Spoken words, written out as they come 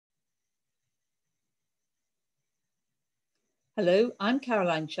Hello, I'm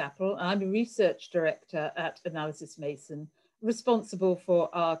Caroline Chappell. I'm a research director at Analysys Mason, responsible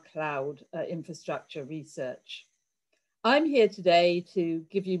for our cloud infrastructure research. I'm here today to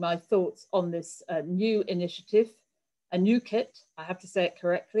give you my thoughts on this new initiative, Anuket. I have to say it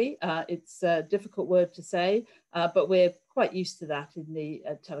correctly. It's a difficult word to say, but we're quite used to that in the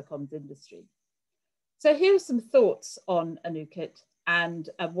telecoms industry. So here are some thoughts on Anuket and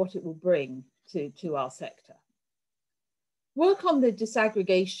what it will bring to our sector. Work on the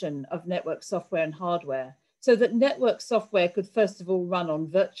disaggregation of network software and hardware so that network software could first of all run on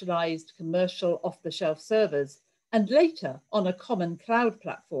virtualized commercial off-the-shelf servers and later on a common cloud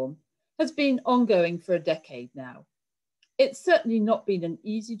platform has been ongoing for a decade now. It's certainly not been an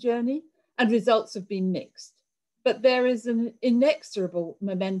easy journey and results have been mixed, but there is an inexorable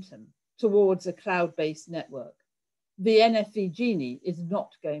momentum towards a cloud-based network. The NFV genie is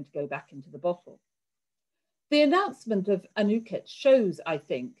not going to go back into the bottle. The announcement of Anuket shows, I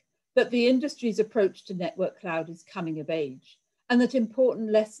think, that the industry's approach to network cloud is coming of age and that important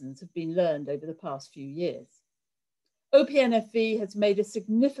lessons have been learned over the past few years. OPNFV has made a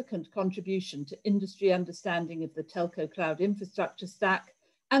significant contribution to industry understanding of the telco cloud infrastructure stack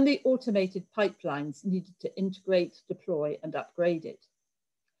and the automated pipelines needed to integrate, deploy, and upgrade it.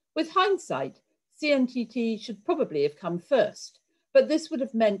 With hindsight, CNTT should probably have come first, but this would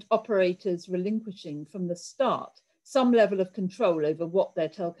have meant operators relinquishing from the start some level of control over what their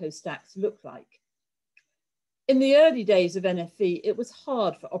telco stacks look like. In the early days of NFV, it was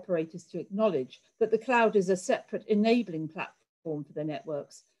hard for operators to acknowledge that the cloud is a separate enabling platform for their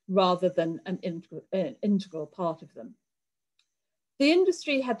networks rather than an integral part of them. The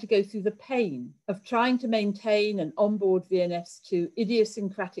industry had to go through the pain of trying to maintain and onboard VNFs to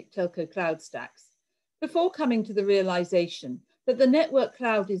idiosyncratic telco cloud stacks before coming to the realization that the network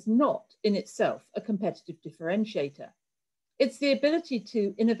cloud is not in itself a competitive differentiator. It's the ability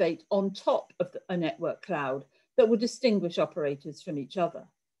to innovate on top of a network cloud that will distinguish operators from each other.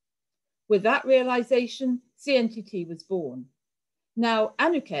 With that realization, CNTT was born. Now,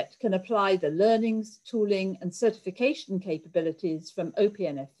 Anuket can apply the learnings, tooling, and certification capabilities from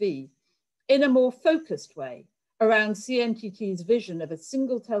OPNFV in a more focused way around CNTT's vision of a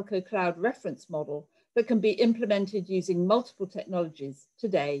single telco cloud reference model that can be implemented using multiple technologies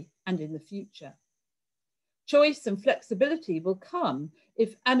today and in the future. Choice and flexibility will come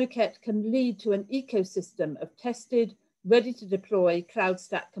if Anuket can lead to an ecosystem of tested, ready to deploy cloud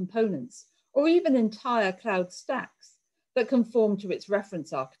stack components, or even entire cloud stacks that conform to its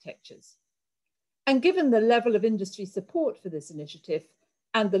reference architectures. And given the level of industry support for this initiative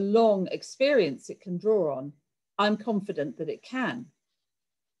and the long experience it can draw on, I'm confident that it can.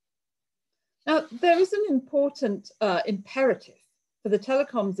 Now, there is an important imperative for the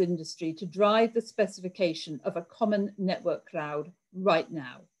telecoms industry to drive the specification of a common network cloud right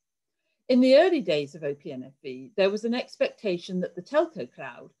now. In the early days of OPNFV, there was an expectation that the telco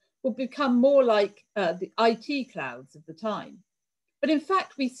cloud would become more like the IT clouds of the time. But in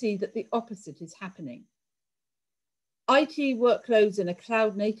fact, we see that the opposite is happening. IT workloads in a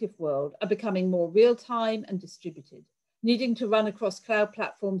cloud-native world are becoming more real-time and distributed, needing to run across cloud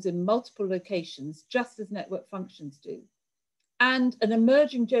platforms in multiple locations, just as network functions do. And an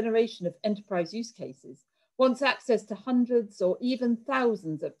emerging generation of enterprise use cases wants access to hundreds or even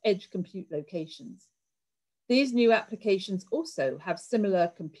thousands of edge compute locations. These new applications also have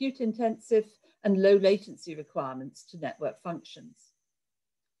similar compute-intensive and low latency requirements to network functions.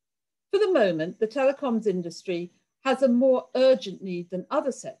 For the moment, the telecoms industry has a more urgent need than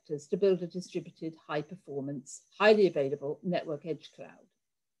other sectors to build a distributed, high-performance, highly available network edge cloud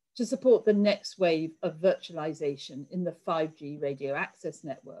to support the next wave of virtualization in the 5G radio access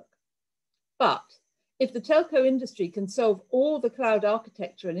network. But if the telco industry can solve all the cloud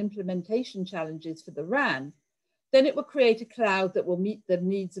architecture and implementation challenges for the RAN, then it will create a cloud that will meet the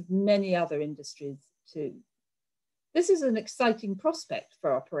needs of many other industries too. This is an exciting prospect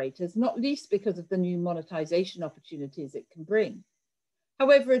for operators, not least because of the new monetization opportunities it can bring.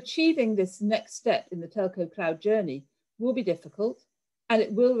 However, achieving this next step in the telco cloud journey will be difficult, and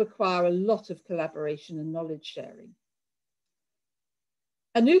it will require a lot of collaboration and knowledge sharing.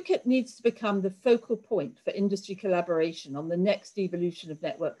 Anuket needs to become the focal point for industry collaboration on the next evolution of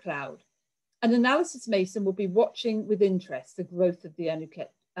network cloud. And Analysys Mason will be watching with interest the growth of the Anuket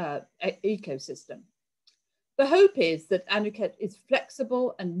ecosystem. The hope is that Anuket is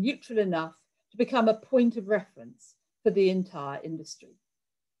flexible and neutral enough to become a point of reference for the entire industry.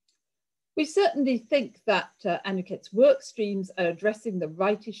 We certainly think that Anuket's work streams are addressing the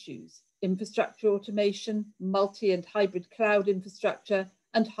right issues: infrastructure automation, multi and hybrid cloud infrastructure,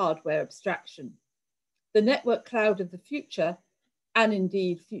 and hardware abstraction. the network cloud of the future, and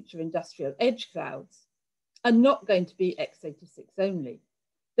indeed future industrial edge clouds, are not going to be x86 only.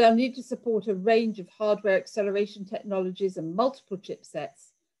 They'll need to support a range of hardware acceleration technologies and multiple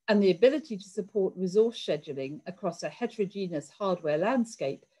chipsets, and the ability to support resource scheduling across a heterogeneous hardware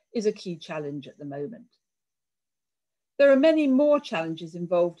landscape is a key challenge at the moment. There are many more challenges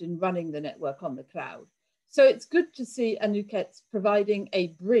involved in running the network on the cloud, so it's good to see Anuket providing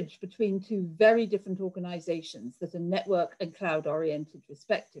a bridge between two very different organizations that are network and cloud oriented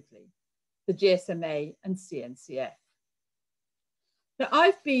respectively, the GSMA and CNCF. Now,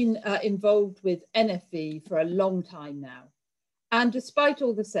 I've been involved with NFV for a long time now, and despite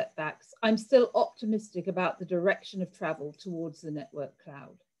all the setbacks, I'm still optimistic about the direction of travel towards the network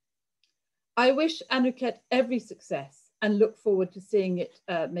cloud. I wish Anuket every success and look forward to seeing it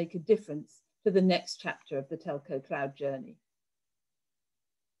make a difference to the next chapter of the telco cloud journey.